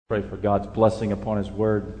Pray for God's blessing upon His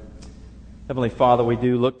Word. Heavenly Father, we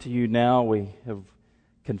do look to You now. We have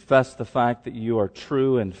confessed the fact that You are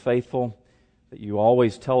true and faithful, that You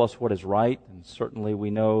always tell us what is right, and certainly we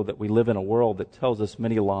know that we live in a world that tells us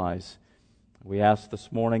many lies. We ask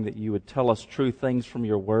this morning that You would tell us true things from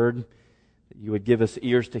Your Word, that You would give us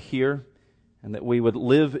ears to hear, and that we would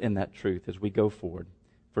live in that truth as we go forward.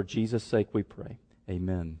 For Jesus' sake we pray.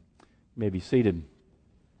 Amen. You may be seated.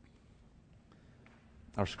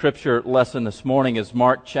 Our scripture lesson this morning is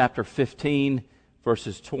Mark chapter 15,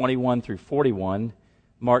 verses 21 through 41.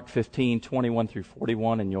 Mark 15, 21 through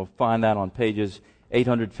 41, and you'll find that on pages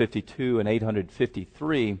 852 and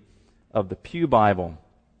 853 of the Pew Bible.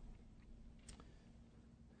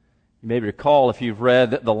 You may recall, if you've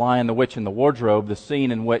read The Lion, the Witch, and the Wardrobe, the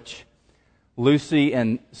scene in which Lucy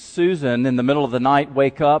and Susan in the middle of the night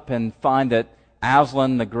wake up and find that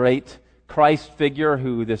Aslan, the great Christ figure,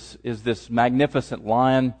 who is this magnificent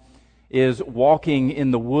lion, is walking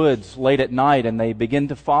in the woods late at night, and they begin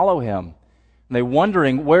to follow him. And they're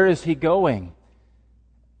wondering, where is he going?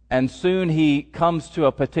 And soon he comes to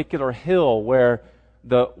a particular hill where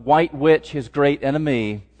the White Witch, his great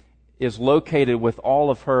enemy, is located with all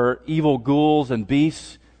of her evil ghouls and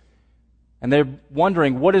beasts. And they're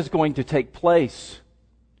wondering what is going to take place.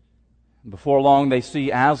 And before long they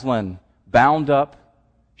see Aslan bound up,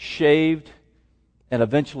 shaved, and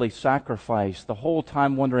eventually sacrificed, the whole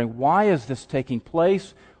time wondering, why is this taking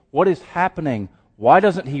place? What is happening? Why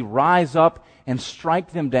doesn't he rise up and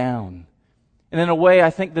strike them down? And in a way, I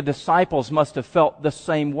think the disciples must have felt the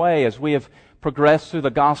same way. As we have progressed through the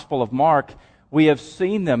Gospel of Mark, we have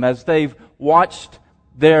seen them as they've watched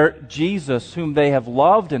their Jesus, whom they have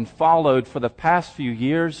loved and followed for the past few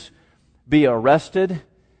years, be arrested,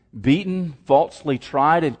 beaten, falsely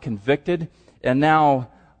tried and convicted, and now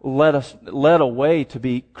led away to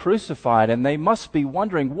be crucified. And they must be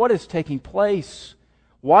wondering, what is taking place?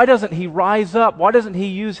 Why doesn't he rise up? Why doesn't he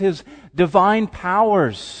use his divine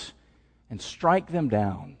powers and strike them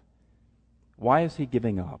down? Why is he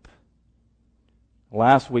giving up?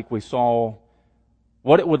 Last week we saw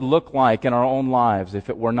what it would look like in our own lives if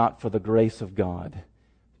it were not for the grace of God.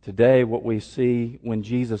 Today, what we see when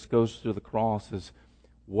Jesus goes through the cross is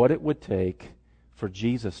what it would take for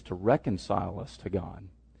Jesus to reconcile us to God.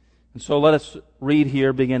 And so let us read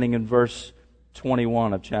here, beginning in verse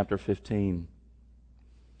 21 of chapter 15.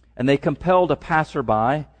 And they compelled a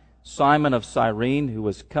passerby, Simon of Cyrene, who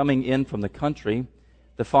was coming in from the country,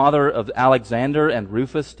 the father of Alexander and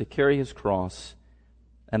Rufus, to carry his cross.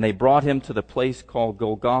 And they brought him to the place called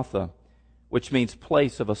Golgotha, which means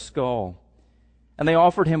place of a skull. And they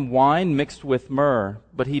offered him wine mixed with myrrh,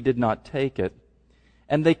 but he did not take it.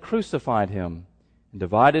 And they crucified him and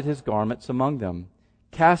divided his garments among them,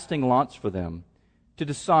 casting lots for them, to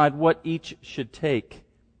decide what each should take.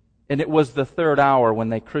 And it was the third hour when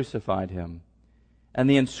they crucified him. And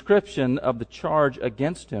the inscription of the charge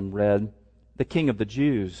against him read, "The King of the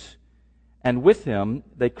Jews." And with him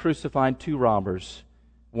they crucified two robbers,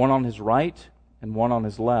 one on his right and one on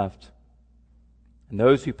his left. And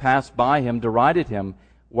those who passed by him derided him,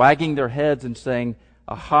 wagging their heads and saying,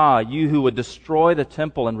 "Aha, you who would destroy the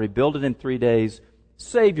temple and rebuild it in 3 days,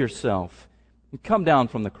 save yourself and come down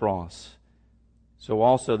from the cross." So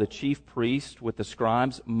also the chief priests with the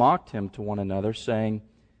scribes mocked him to one another, saying,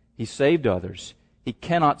 "He saved others. He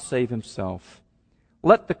cannot save himself.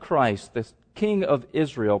 Let the Christ, the King of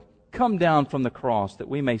Israel, come down from the cross, that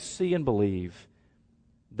we may see and believe."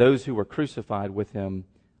 Those who were crucified with him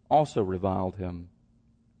also reviled him.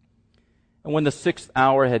 And when the 6th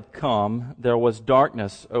hour had come, there was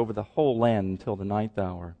darkness over the whole land until the 9th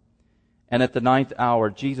hour. And at the 9th hour,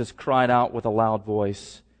 Jesus cried out with a loud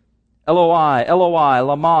voice, "Eloi, Eloi,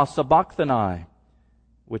 lama sabachthani,"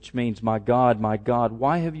 which means, my God,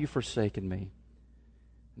 why have you forsaken me?"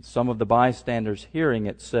 And some of the bystanders hearing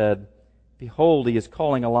it said, "Behold, he is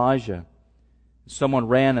calling Elijah." Someone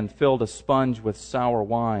ran and filled a sponge with sour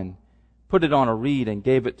wine, put it on a reed, and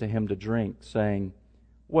gave it to him to drink, saying,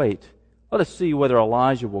 "Wait, let us see whether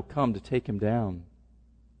Elijah will come to take him down."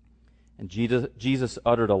 And Jesus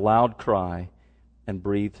uttered a loud cry and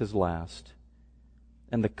breathed his last.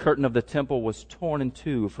 And the curtain of the temple was torn in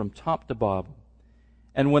two from top to bottom.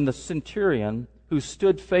 And when the centurion, who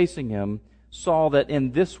stood facing him, saw that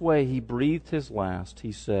in this way he breathed his last,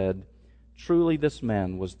 he said, "Truly this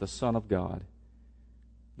man was the Son of God."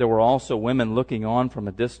 There were also women looking on from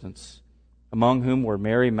a distance, among whom were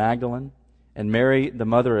Mary Magdalene, and Mary the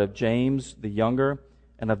mother of James the younger,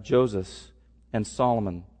 and of Joseph, and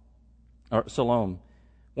Salome.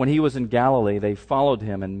 When he was in Galilee, they followed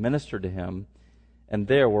him and ministered to him, and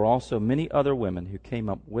there were also many other women who came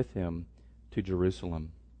up with him to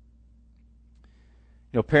Jerusalem.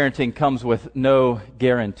 Parenting comes with no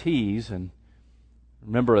guarantees. And I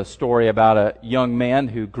remember a story about a young man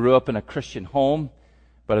who grew up in a Christian home,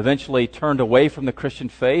 but eventually turned away from the Christian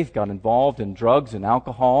faith, got involved in drugs and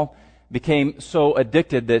alcohol, became so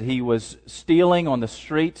addicted that he was stealing on the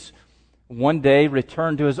streets. One day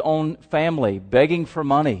returned to his own family, begging for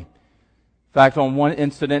money. In fact, on one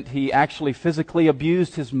incident, he actually physically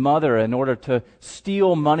abused his mother in order to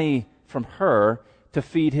steal money from her to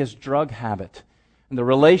feed his drug habit. And the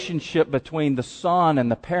relationship between the son and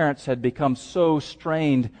the parents had become so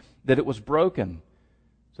strained that it was broken.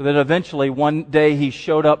 So that eventually one day he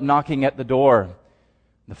showed up knocking at the door.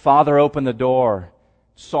 The father opened the door,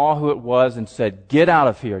 saw who it was, and said, "Get out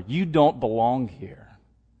of here. You don't belong here."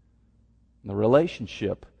 And the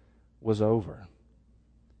relationship was over.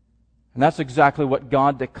 And that's exactly what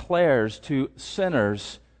God declares to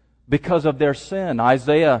sinners because of their sin.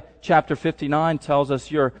 Isaiah chapter 59 tells us,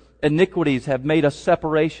 "Your iniquities have made a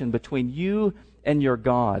separation between you and your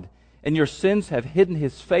God, and your sins have hidden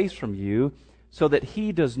His face from you so that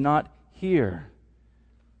He does not hear."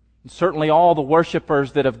 And certainly all the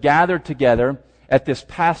worshipers that have gathered together at this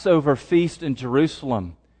Passover feast in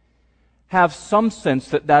Jerusalem have some sense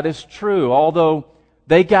that that is true. Although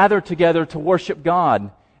they gather together to worship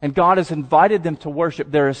God, and God has invited them to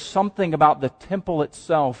worship, there is something about the temple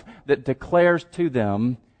itself that declares to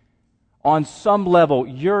them, on some level,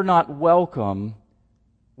 you're not welcome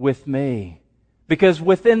with me. Because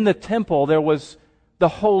within the temple there was the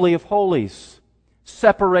Holy of Holies,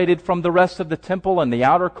 separated from the rest of the temple and the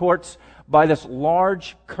outer courts by this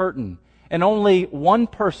large curtain. And only one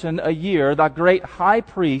person a year, the great high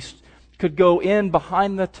priest, could go in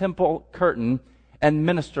behind the temple curtain and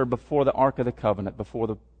minister before the Ark of the Covenant, before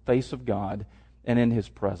the face of God and in His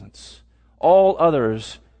presence. All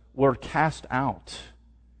others were cast out.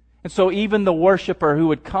 And so even the worshiper who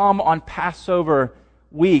would come on Passover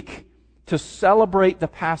week to celebrate the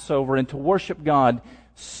Passover and to worship God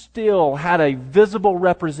still had a visible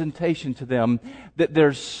representation to them that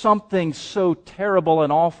there's something so terrible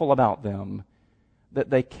and awful about them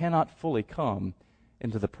that they cannot fully come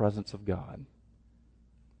into the presence of God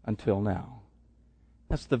until now.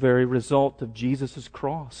 That's the very result of Jesus'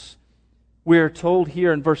 cross. We are told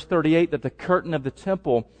here in verse 38 that the curtain of the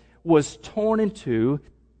temple was torn in two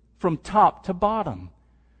from top to bottom.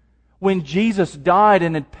 When Jesus died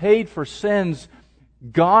and had paid for sins,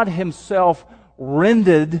 God Himself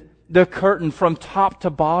rended the curtain from top to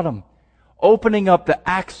bottom, opening up the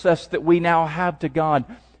access that we now have to God,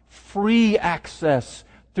 free access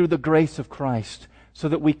through the grace of Christ, so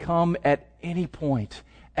that we come at any point,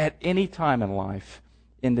 at any time in life,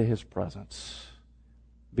 into His presence.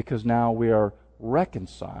 Because now we are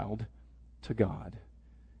reconciled to God.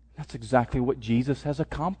 That's exactly what Jesus has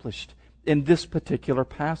accomplished in this particular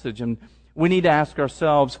passage. And we need to ask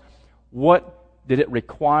ourselves, what did it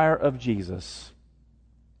require of Jesus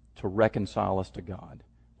to reconcile us to God?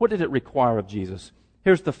 What did it require of Jesus?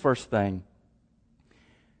 Here's the first thing.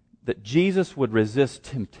 That Jesus would resist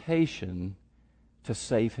temptation to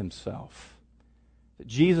save Himself. That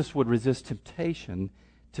Jesus would resist temptation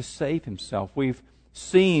to save Himself. We've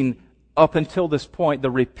seen up until this point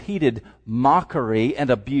the repeated mockery and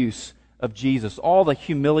abuse of Jesus, all the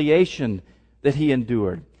humiliation that He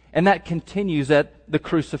endured. And that continues at the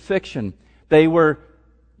crucifixion. They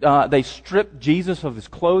stripped Jesus of His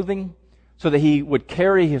clothing so that He would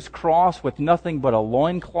carry His cross with nothing but a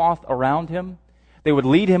loincloth around Him. They would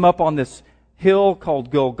lead Him up on this hill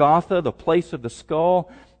called Golgotha, the place of the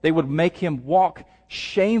skull. They would make Him walk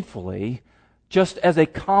shamefully, just as a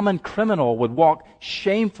common criminal would walk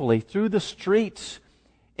shamefully through the streets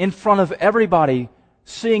in front of everybody,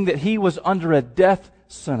 seeing that He was under a death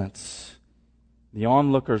sentence. The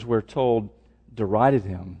onlookers, we're told, derided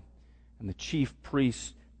Him, and the chief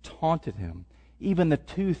priests taunted Him. Even the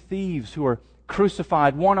two thieves who were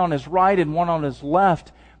crucified, one on His right and one on His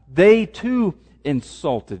left, they too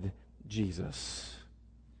insulted Jesus.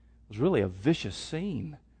 It was really a vicious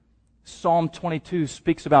scene. Psalm 22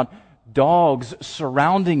 speaks about dogs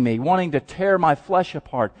surrounding me, wanting to tear my flesh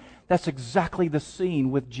apart. That's exactly the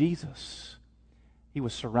scene with Jesus. He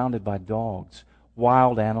was surrounded by dogs,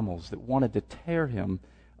 wild animals that wanted to tear Him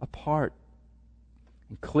apart.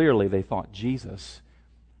 And clearly they thought Jesus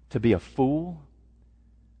to be a fool,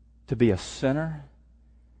 to be a sinner,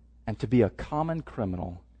 and to be a common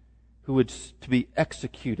criminal who was to be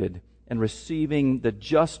executed and receiving the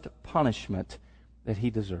just punishment that He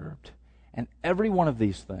deserved. And every one of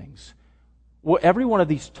these things, every one of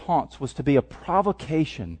these taunts was to be a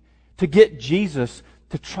provocation to get Jesus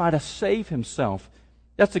to try to save Himself.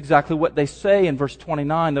 That's exactly what they say in verse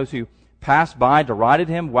 29. Those who passed by derided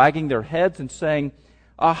Him, wagging their heads and saying,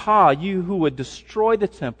 Aha, you who would destroy the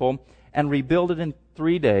temple and rebuild it in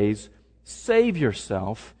 3 days, save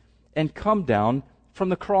yourself and come down from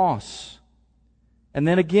the cross. And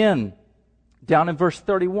then again, down in verse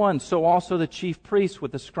 31, so also the chief priests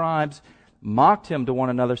with the scribes mocked him to one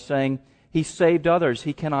another, saying, he saved others,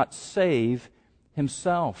 he cannot save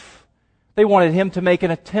himself. They wanted him to make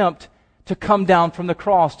an attempt to come down from the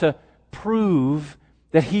cross, to prove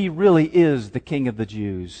that he really is the King of the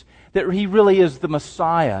Jews, that he really is the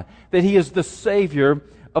Messiah, that he is the Savior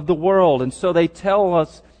of the world. And so they tell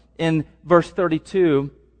us in verse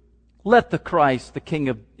 32, let the Christ, the King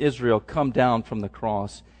of Israel, come down from the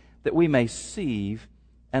cross, that we may see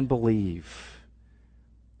and believe.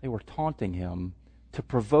 They were taunting him to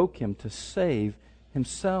provoke him to save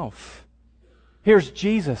himself. Here's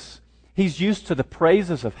Jesus. He's used to the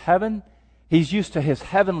praises of heaven. He's used to his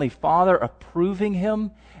heavenly Father approving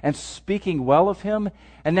him and speaking well of him.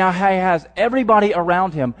 And now he has everybody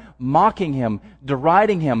around him mocking him,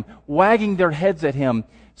 deriding him, wagging their heads at him,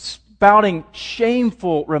 spouting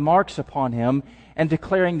shameful remarks upon him, and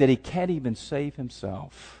declaring that he can't even save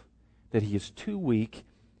himself, that he is too weak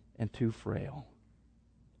and too frail.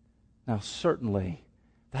 Now, certainly,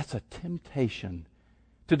 that's a temptation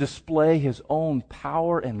to display his own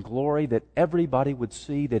power and glory, that everybody would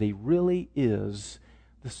see that he really is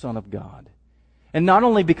the Son of God. And not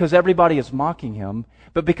only because everybody is mocking him,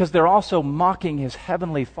 but because they're also mocking his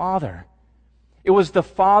heavenly Father. It was the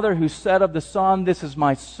Father who said of the Son, this is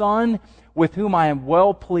my Son with whom I am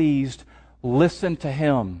well pleased. Listen to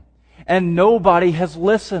him. And nobody has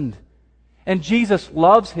listened. And Jesus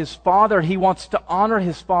loves his Father. He wants to honor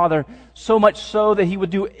his Father, so much so that he would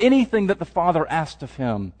do anything that the Father asked of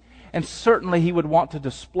him. And certainly he would want to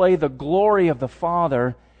display the glory of the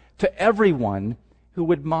Father to everyone who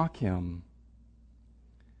would mock him.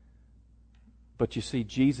 But you see,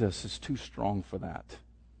 Jesus is too strong for that.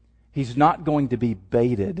 He's not going to be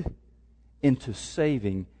baited into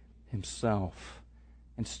saving himself.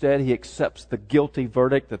 Instead, he accepts the guilty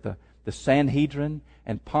verdict that the Sanhedrin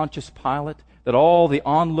and Pontius Pilate, that all the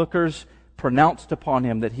onlookers pronounced upon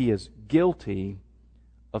him, that he is guilty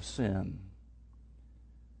of sin.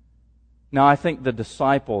 Now, I think the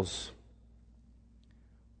disciples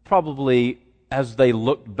probably, as they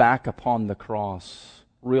looked back upon the cross,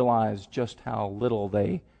 realized just how little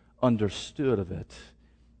they understood of it,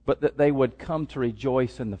 but that they would come to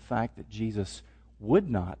rejoice in the fact that Jesus would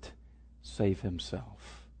not save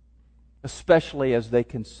himself, especially as they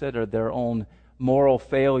considered their own moral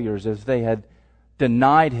failures, as they had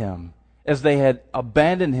denied him, as they had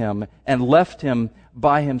abandoned him and left him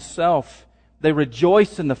by himself. They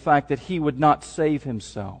rejoiced in the fact that he would not save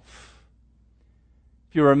himself.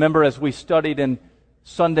 If you remember, as we studied in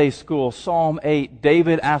Sunday school, Psalm 8,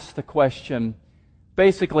 David asked the question,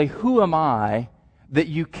 basically, who am I that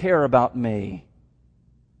you care about me?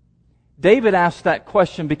 David asked that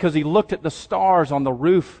question because he looked at the stars on the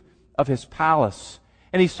roof of his palace,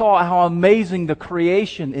 and he saw how amazing the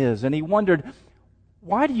creation is, and he wondered,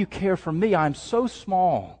 why do you care for me? I'm so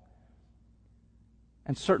small.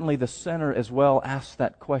 And certainly the sinner as well asks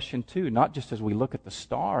that question too, not just as we look at the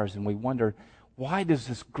stars and we wonder, why does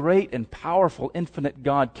this great and powerful, infinite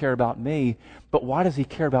God care about me? But why does he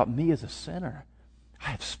care about me as a sinner? I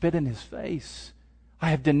have spit in his face. I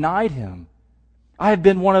have denied him. I have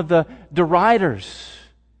been one of the deriders.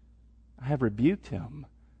 I have rebuked him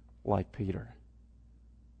like Peter.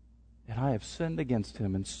 And I have sinned against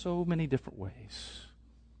him in so many different ways.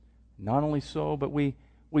 Not only so, but we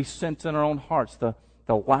sense in our own hearts the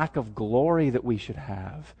lack of glory that we should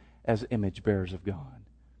have as image bearers of God.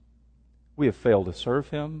 We have failed to serve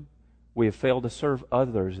him. We have failed to serve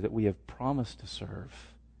others that we have promised to serve.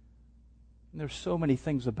 And there's so many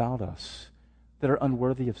things about us that are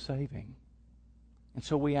unworthy of saving. And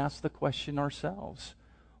so we ask the question ourselves,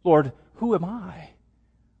 Lord, who am I?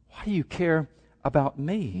 Why do you care about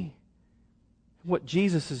me? What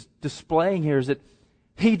Jesus is displaying here is that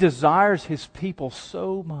he desires his people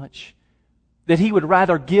so much that he would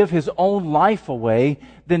rather give his own life away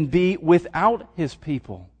than be without his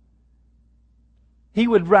people. He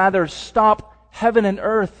would rather stop heaven and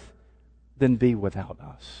earth than be without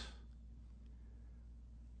us.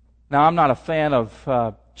 Now, I'm not a fan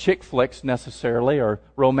of chick flicks necessarily, or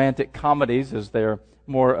romantic comedies as they're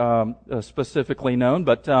more specifically known,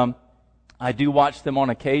 but I do watch them on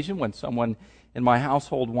occasion when someone in my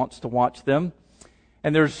household wants to watch them.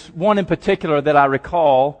 And there's one in particular that I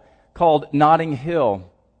recall called Notting Hill.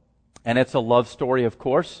 And it's a love story, of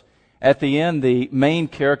course. At the end, the main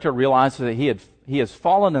character realizes that he has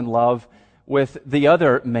fallen in love with the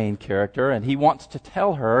other main character, and he wants to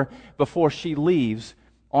tell her before she leaves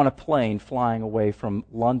on a plane flying away from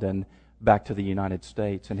London back to the United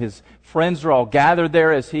States. And his friends are all gathered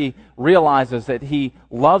there as he realizes that he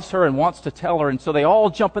loves her and wants to tell her. And so they all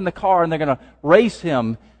jump in the car and they're going to race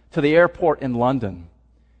him to the airport in London.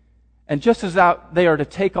 And just as they are to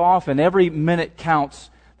take off and every minute counts,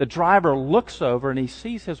 the driver looks over and he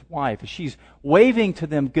sees his wife. She's waving to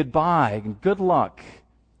them goodbye and good luck.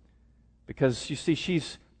 Because you see,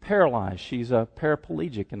 she's paralyzed. She's a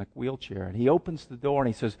paraplegic in a wheelchair. And he opens the door and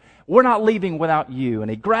he says, "We're not leaving without you." And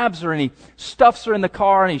he grabs her and he stuffs her in the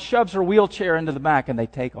car and he shoves her wheelchair into the back and they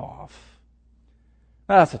take off.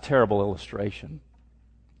 Now, that's a terrible illustration.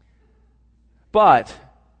 But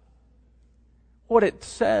what it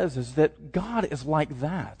says is that God is like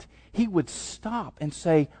that. He would stop and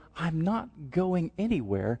say, "I'm not going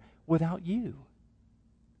anywhere without you.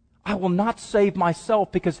 I will not save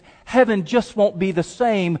myself because heaven just won't be the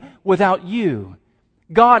same without you."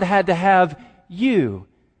 God had to have you.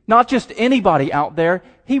 Not just anybody out there.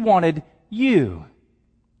 He wanted you.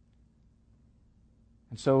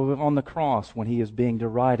 And so on the cross, when he is being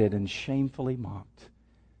derided and shamefully mocked,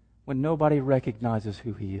 when nobody recognizes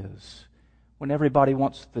who he is, when everybody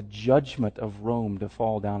wants the judgment of Rome to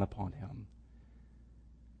fall down upon him,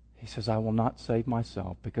 he says, "I will not save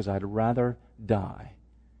myself because I'd rather die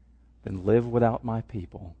than live without my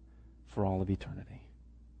people for all of eternity."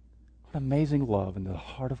 What amazing love in the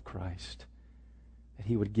heart of Christ, that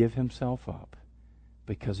he would give himself up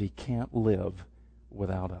because he can't live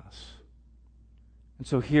without us. And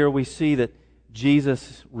so here we see that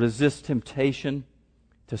Jesus resists temptation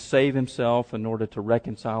to save himself in order to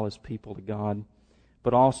reconcile his people to God.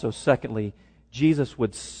 But also, secondly, Jesus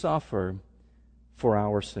would suffer for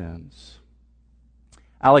our sins.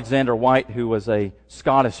 Alexander White, who was a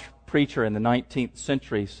Scottish preacher in the 19th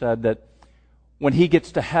century, said that when he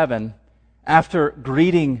gets to heaven, after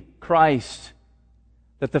greeting Christ,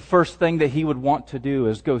 that the first thing that he would want to do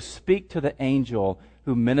is go speak to the angel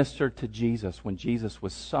who ministered to Jesus when Jesus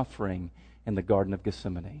was suffering in the Garden of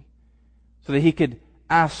Gethsemane, so that he could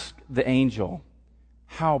ask the angel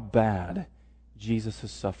how bad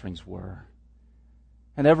Jesus' sufferings were.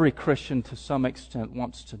 And every Christian, to some extent,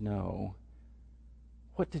 wants to know,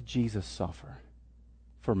 what did Jesus suffer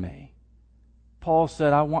for me? Paul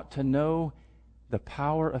said, "I want to know the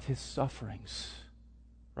power of his sufferings."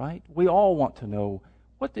 Right? We all want to know,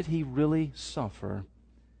 what did he really suffer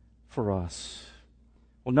for us?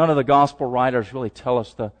 Well, none of the gospel writers really tell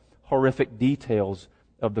us the horrific details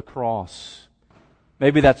of the cross.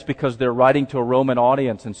 Maybe that's because they're writing to a Roman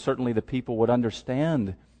audience, and certainly the people would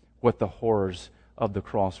understand what the horrors of the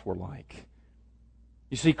cross were like.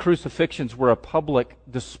 You see, crucifixions were a public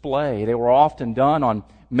display. They were often done on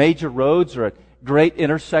major roads or at great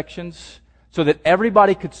intersections so that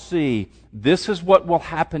everybody could see, this is what will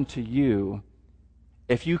happen to you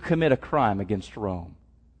if you commit a crime against Rome.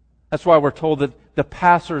 That's why we're told that the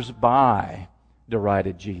passers-by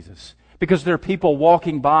derided Jesus, because there are people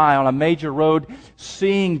walking by on a major road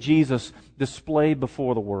seeing Jesus displayed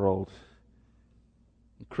before the world.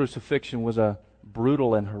 Crucifixion was a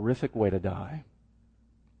brutal and horrific way to die.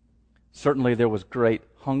 Certainly there was great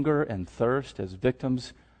hunger and thirst as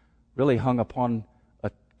victims really hung upon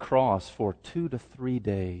a cross for 2 to 3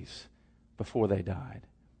 days before they died.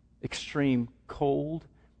 Extreme cold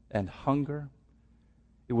and hunger.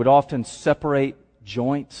 It would often separate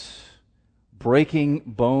joints, breaking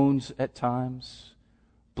bones at times,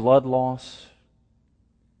 blood loss.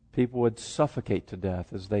 People would suffocate to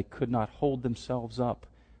death as they could not hold themselves up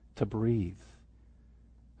to breathe.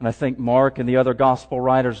 And I think Mark and the other gospel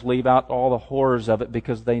writers leave out all the horrors of it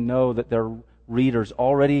because they know that their readers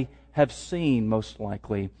already have seen, most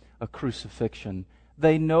likely, a crucifixion.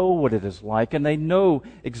 They know what it is like, and they know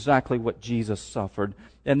exactly what Jesus suffered.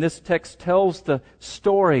 And this text tells the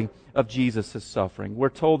story of Jesus' suffering. We're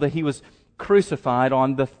told that he was crucified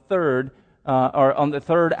on the third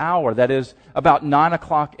hour, that is about 9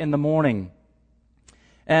 o'clock in the morning.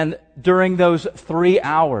 And during those 3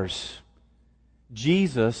 hours,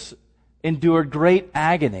 Jesus endured great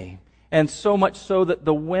agony, and so much so that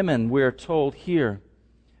the women, we're told here,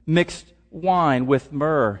 mixed wine with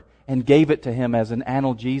myrrh and gave it to him as an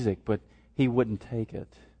analgesic, but he wouldn't take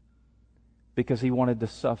it because he wanted to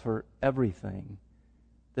suffer everything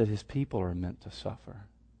that his people are meant to suffer.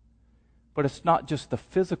 But it's not just the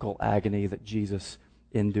physical agony that Jesus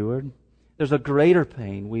endured. There's a greater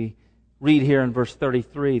pain. We read here in verse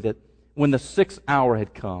 33 that when the 6th hour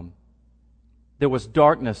had come, there was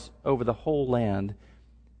darkness over the whole land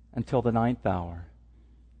until the 9th hour.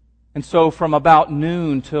 And so from about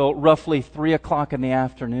noon till roughly 3 o'clock in the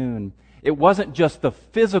afternoon, It wasn't just the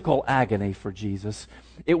physical agony for Jesus.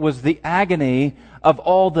 It was the agony of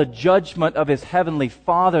all the judgment of His heavenly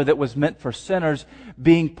Father that was meant for sinners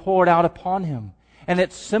being poured out upon Him. And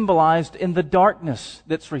it's symbolized in the darkness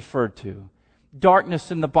that's referred to.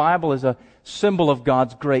 Darkness in the Bible is a symbol of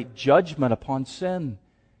God's great judgment upon sin.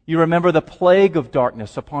 You remember the plague of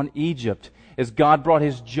darkness upon Egypt as God brought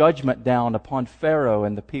His judgment down upon Pharaoh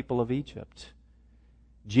and the people of Egypt.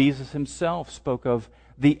 Jesus Himself spoke of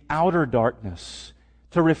the outer darkness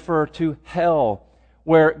to refer to hell,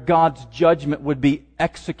 where God's judgment would be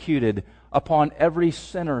executed upon every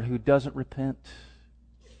sinner who doesn't repent.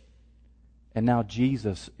 And now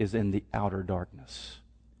Jesus is in the outer darkness,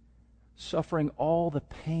 suffering all the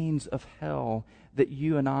pains of hell that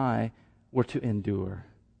you and I were to endure.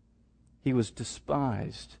 He was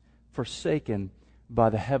despised, forsaken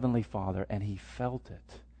by the Heavenly Father, and He felt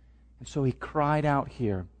it. And so He cried out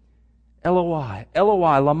here, Eloi,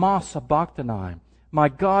 Eloi, lama sabachthani. My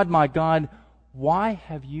God, why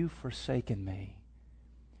have you forsaken me?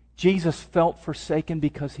 Jesus felt forsaken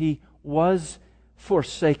because He was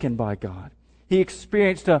forsaken by God. He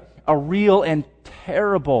experienced a real and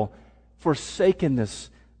terrible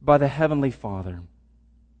forsakenness by the Heavenly Father.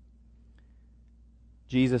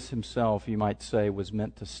 Jesus Himself, you might say, was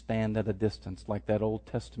meant to stand at a distance like that Old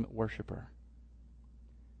Testament worshiper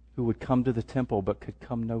who would come to the temple but could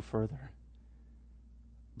come no further.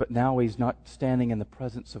 But now He's not standing in the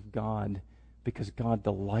presence of God because God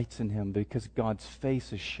delights in Him, because God's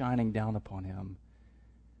face is shining down upon Him.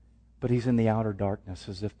 But He's in the outer darkness,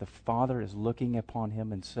 as if the Father is looking upon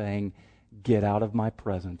Him and saying, get out of my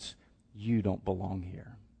presence. You don't belong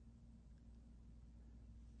here.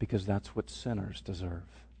 Because that's what sinners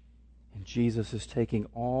deserve. And Jesus is taking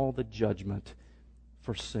all the judgment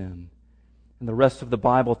for sin. And the rest of the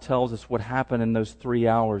Bible tells us what happened in those 3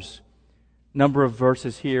 hours. Number of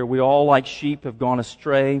verses here. We all like sheep have gone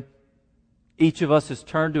astray. Each of us has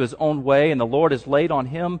turned to his own way, and the Lord has laid on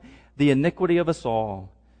Him the iniquity of us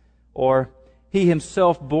all. Or He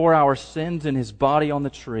Himself bore our sins in His body on the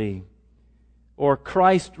tree. Or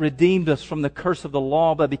Christ redeemed us from the curse of the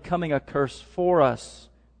law by becoming a curse for us.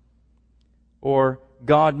 Or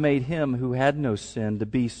God made Him who had no sin to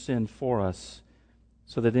be sin for us,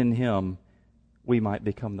 so that in Him we might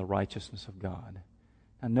become the righteousness of God.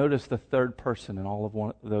 Now notice the third person in all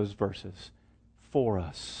of those verses. For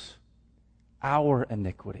us. Our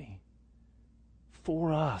iniquity.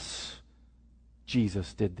 For us.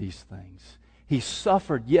 Jesus did these things. He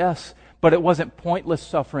suffered, yes, but it wasn't pointless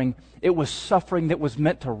suffering. It was suffering that was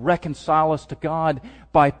meant to reconcile us to God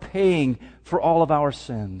by paying for all of our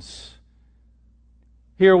sins.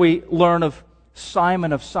 Here we learn of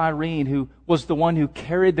Simon of Cyrene, who was the one who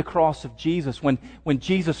carried the cross of Jesus when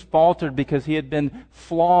Jesus faltered because he had been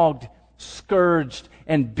flogged, scourged,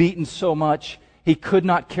 and beaten so much he could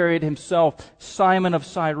not carry it himself. Simon of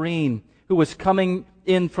Cyrene, who was coming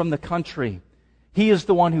in from the country, he is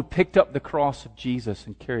the one who picked up the cross of Jesus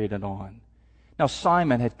and carried it on. Now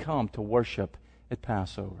Simon had come to worship at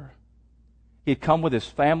Passover. He had come with his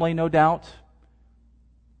family, no doubt.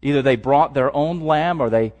 Either they brought their own lamb or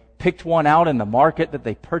they picked one out in the market that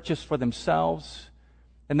they purchased for themselves.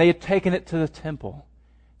 And they had taken it to the temple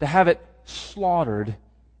to have it slaughtered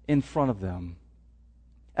in front of them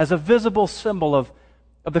as a visible symbol of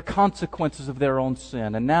the consequences of their own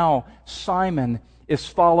sin. And now Simon is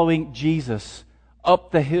following Jesus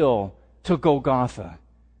up the hill to Golgotha,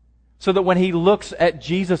 so that when he looks at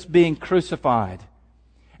Jesus being crucified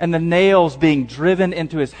and the nails being driven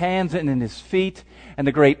into His hands and in His feet and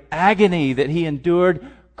the great agony that He endured,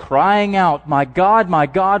 crying out, my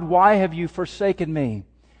God, why have you forsaken me?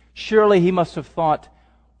 Surely he must have thought,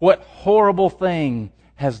 what horrible thing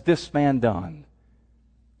has this man done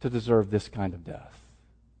to deserve this kind of death?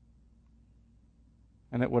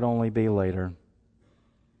 And it would only be later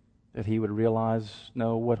that he would realize,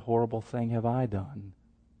 no, what horrible thing have I done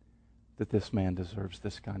that this man deserves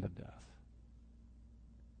this kind of death?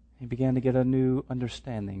 He began to get a new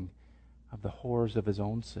understanding of the horrors of his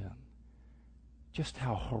own sin. Just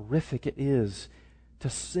how horrific it is to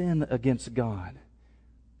sin against God,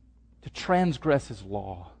 to transgress His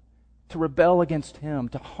law, to rebel against Him,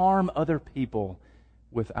 to harm other people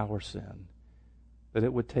with our sin. That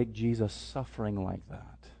it would take Jesus suffering like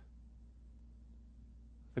that.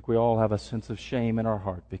 I think we all have a sense of shame in our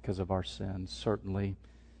heart because of our sins, certainly.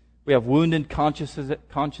 We have wounded consciences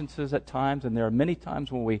at times, and there are many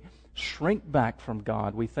times when we shrink back from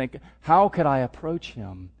God. We think, how could I approach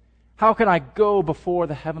Him? How can I go before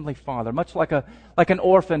the Heavenly Father? Much like an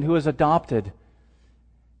orphan who is adopted.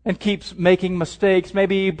 and keeps making mistakes.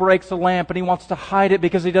 Maybe he breaks a lamp and he wants to hide it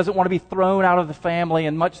because he doesn't want to be thrown out of the family.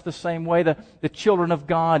 In much the same way, the children of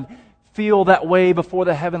God feel that way before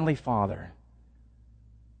the Heavenly Father.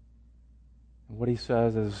 And what he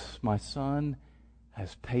says is, my son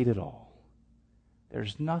has paid it all.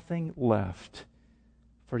 There's nothing left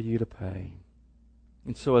for you to pay.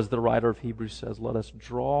 And so, as the writer of Hebrews says, let us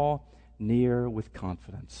draw near with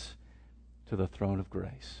confidence to the throne of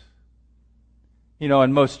grace. You know,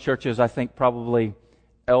 in most churches, I think probably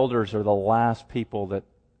elders are the last people that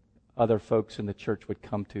other folks in the church would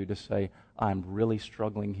come to say, I'm really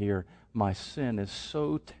struggling here. My sin is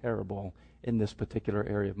so terrible in this particular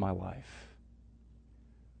area of my life.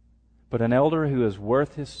 But an elder who is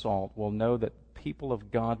worth his salt will know that people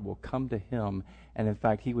of God will come to him, and in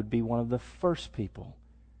fact, he would be one of the first people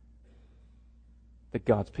that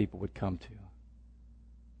God's people would come to.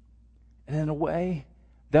 And in a way,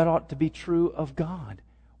 that ought to be true of God.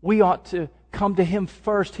 We ought to come to Him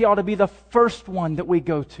first. He ought to be the first one that we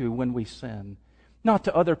go to when we sin. Not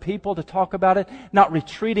to other people to talk about it, not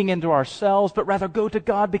retreating into ourselves, but rather go to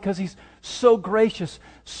God because He's so gracious,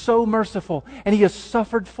 so merciful, and He has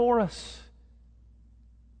suffered for us.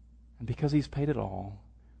 And because He's paid it all,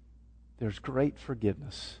 there's great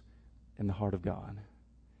forgiveness in the heart of God.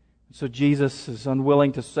 So Jesus is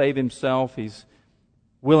unwilling to save Himself. He's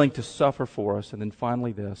willing to suffer for us. And then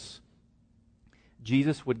finally this,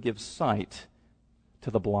 Jesus would give sight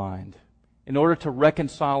to the blind. In order to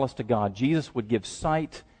reconcile us to God, Jesus would give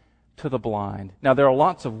sight to the blind. Now, there are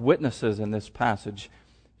lots of witnesses in this passage,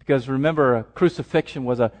 because remember, a crucifixion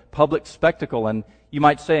was a public spectacle, and you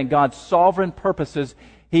might say in God's sovereign purposes,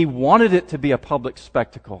 He wanted it to be a public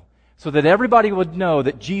spectacle, so that everybody would know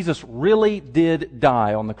that Jesus really did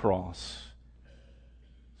die on the cross.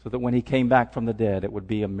 So that when He came back from the dead, it would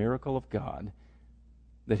be a miracle of God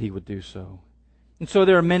that He would do so. And so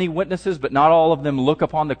there are many witnesses, but not all of them look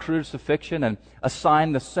upon the crucifixion and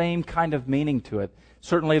assign the same kind of meaning to it.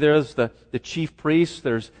 Certainly there's the chief priests,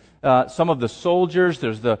 there's some of the soldiers,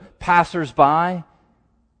 there's the passers-by.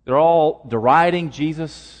 They're all deriding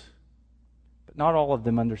Jesus, but not all of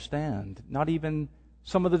them understand. Not even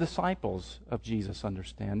some of the disciples of Jesus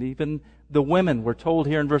understand. Even the women, we're told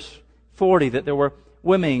here in verse 40 that there were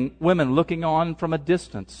women looking on from a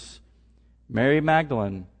distance. Mary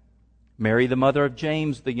Magdalene, Mary the mother of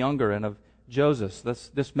James the younger and of Joseph.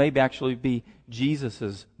 This may actually be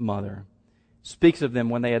Jesus' mother. Speaks of them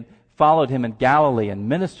when they had followed Him in Galilee and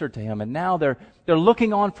ministered to Him, and now they're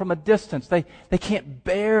looking on from a distance. They can't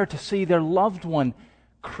bear to see their loved one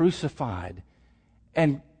crucified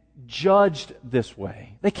and judged this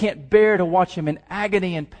way. They can't bear to watch Him in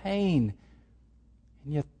agony and pain.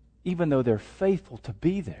 And yet, even though they're faithful to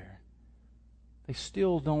be there, they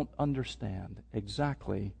still don't understand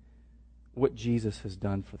exactly what Jesus has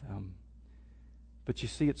done for them. But you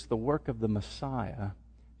see, it's the work of the Messiah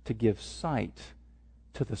to give sight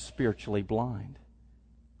to the spiritually blind.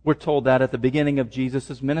 We're told that at the beginning of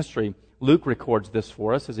Jesus' ministry. Luke records this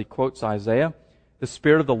for us as he quotes Isaiah. The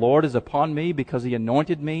Spirit of the Lord is upon me because He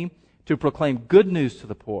anointed me to proclaim good news to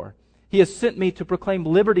the poor. He has sent me to proclaim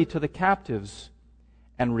liberty to the captives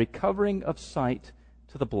and recovering of sight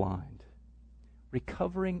to the blind.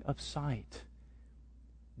 Recovering of sight.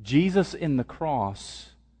 Jesus in the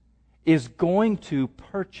cross is going to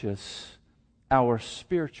purchase our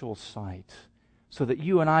spiritual sight so that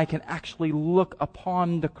you and I can actually look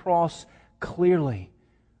upon the cross clearly.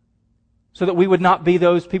 So that we would not be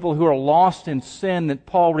those people who are lost in sin that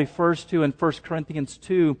Paul refers to in 1 Corinthians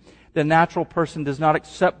 2. The natural person does not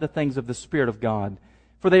accept the things of the Spirit of God,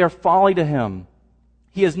 for they are folly to him.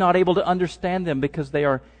 He is not able to understand them because they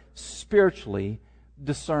are spiritually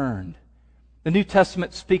discerned. The New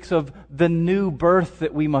Testament speaks of the new birth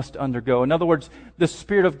that we must undergo. In other words, the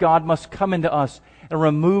Spirit of God must come into us and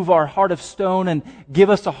remove our heart of stone and give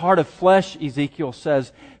us a heart of flesh, Ezekiel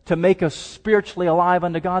says, to make us spiritually alive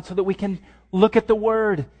unto God so that we can look at the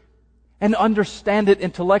Word and understand it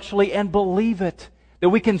intellectually and believe it, that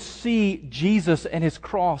we can see Jesus and His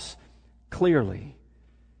cross clearly.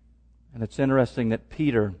 And it's interesting that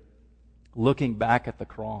Peter, looking back at the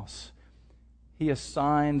cross, he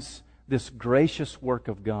assigns this gracious work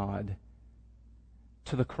of God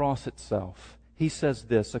to the cross itself. He says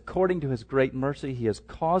this, according to His great mercy, He has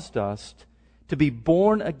caused us to be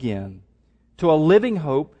born again to a living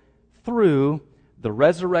hope through the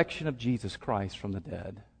resurrection of Jesus Christ from the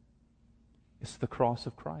dead. It's the cross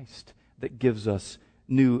of Christ that gives us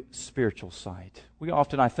new spiritual sight. We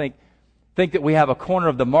often, I think that we have a corner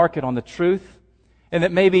of the market on the truth, and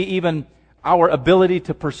that maybe even our ability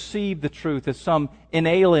to perceive the truth is some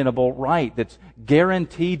inalienable right that's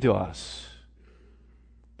guaranteed to us.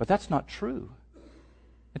 But that's not true.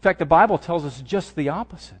 In fact, the Bible tells us just the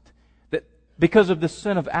opposite. That because of the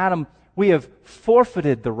sin of Adam, we have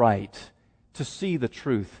forfeited the right to see the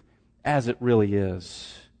truth as it really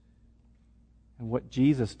is. And what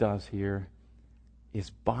Jesus does here is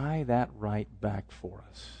buy that right back for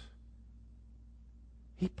us.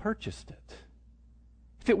 He purchased it.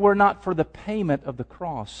 If it were not for the payment of the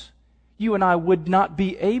cross, you and I would not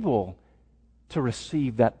be able to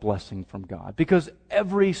receive that blessing from God, because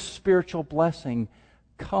every spiritual blessing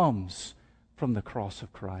comes from the cross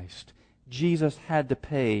of Christ. Jesus had to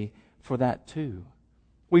pay for that too.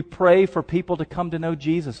 We pray for people to come to know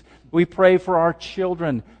Jesus. We pray for our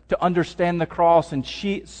children to understand the cross and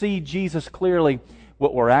see Jesus clearly.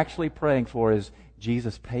 What we're actually praying for is,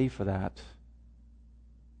 Jesus, pay for that.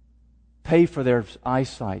 Pay for their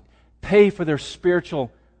eyesight. Pay for their spiritual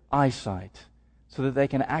eyesight so that they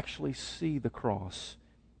can actually see the cross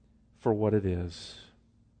for what it is.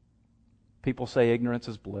 People say ignorance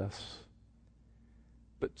is bliss,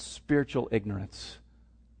 but spiritual ignorance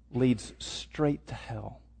leads straight to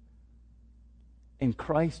hell. And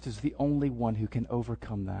Christ is the only one who can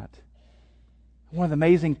overcome that. One of the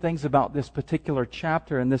amazing things about this particular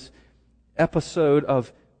chapter and this episode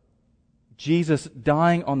of Jesus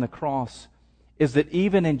dying on the cross is that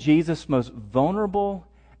even in Jesus' most vulnerable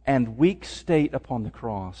and weak state upon the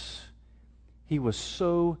cross, He was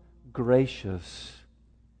so gracious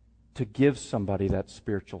to give somebody that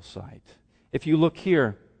spiritual sight. If you look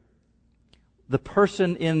here, the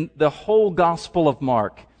person in the whole Gospel of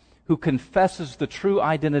Mark who confesses the true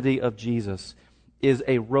identity of Jesus is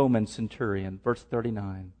a Roman centurion. Verse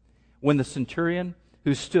 39. When the centurion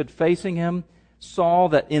who stood facing him saw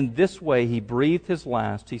that in this way he breathed his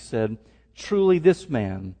last, he said, "Truly this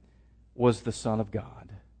man was the Son of God."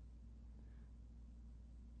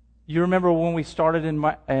 You remember when we started in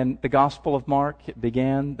the Gospel of Mark, it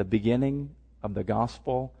began the beginning of the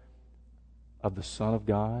Gospel of the Son of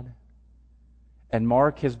God. And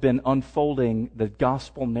Mark has been unfolding the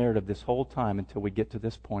Gospel narrative this whole time until we get to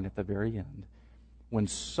this point at the very end, when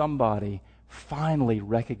somebody finally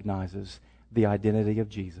recognizes the identity of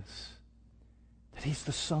Jesus, that He's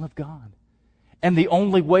the Son of God. And the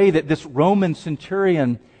only way that this Roman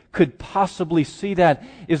centurion could possibly see that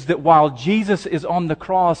is that while Jesus is on the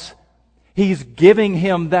cross, He's giving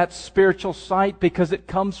him that spiritual sight because it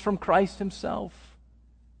comes from Christ Himself.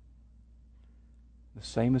 The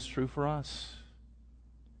same is true for us.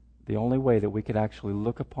 The only way that we could actually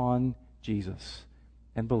look upon Jesus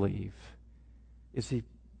and believe is He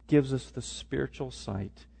gives us the spiritual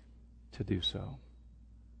sight to do so.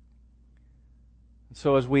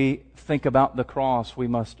 So as we think about the cross, we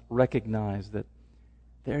must recognize that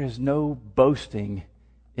there is no boasting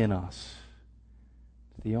in us.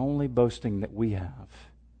 The only boasting that we have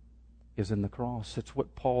is in the cross. It's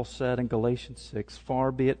what Paul said in Galatians 6,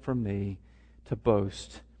 "Far be it from me to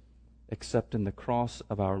boast except in the cross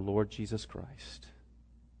of our Lord Jesus Christ."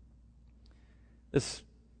 This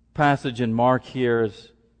passage in Mark here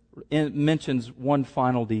mentions one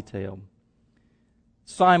final detail.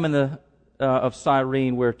 Simon of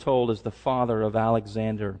Cyrene, we're told, is the father of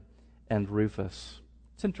Alexander and Rufus.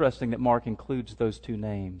 It's interesting that Mark includes those two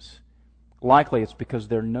names. Likely it's because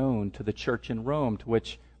they're known to the church in Rome to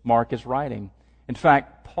which Mark is writing. In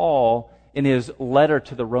fact, Paul, in his letter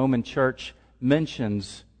to the Roman church,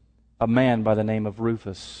 mentions a man by the name of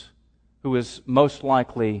Rufus, who is most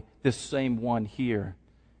likely this same one here.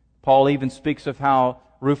 Paul even speaks of how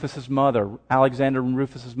Rufus's mother, Alexander and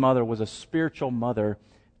Rufus's mother, was a spiritual mother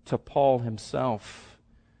to Paul himself.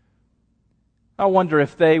 I wonder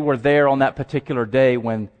if they were there on that particular day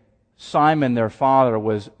when Simon, their father,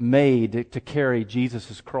 was made to carry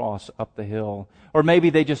Jesus' cross up the hill. Or maybe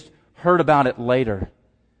they just heard about it later.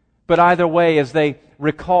 But either way, as they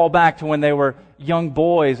recall back to when they were young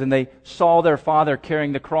boys and they saw their father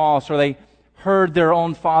carrying the cross, or they heard their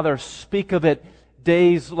own father speak of it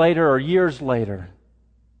days later or years later,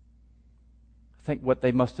 I think what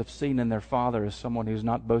they must have seen in their father is someone who's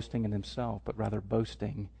not boasting in himself, but rather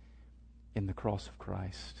boasting in the cross of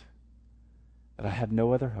Christ. That I had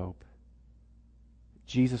no other hope.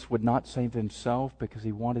 Jesus would not save Himself because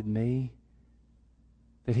He wanted me.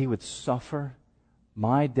 That He would suffer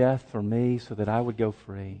my death for me so that I would go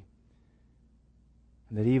free.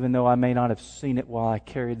 And that even though I may not have seen it while I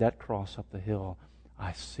carried that cross up the hill,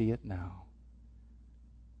 I see it now.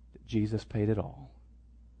 That Jesus paid it all.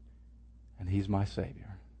 And He's my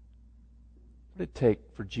Savior. What did it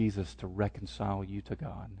take for Jesus to reconcile you to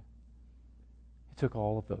God? He took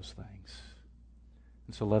all of those things.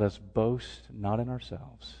 And so let us boast not in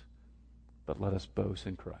ourselves, but let us boast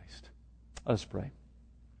in Christ. Let us pray.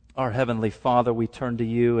 Our Heavenly Father, we turn to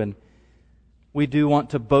you, and we do want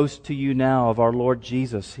to boast to you now of our Lord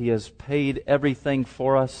Jesus. He has paid everything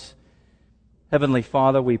for us. Heavenly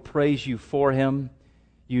Father, we praise you for him.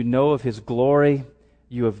 You know of his glory.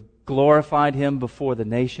 You have glorified him before the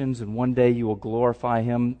nations, and one day you will glorify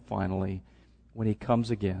him finally when he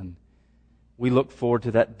comes again. We look forward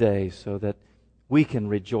to that day so that we can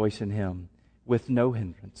rejoice in him with no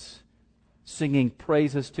hindrance, singing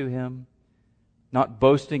praises to him, not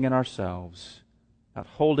boasting in ourselves, not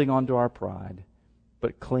holding on to our pride,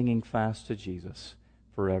 but clinging fast to Jesus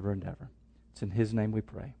forever and ever. It's in his name we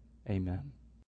pray. Amen.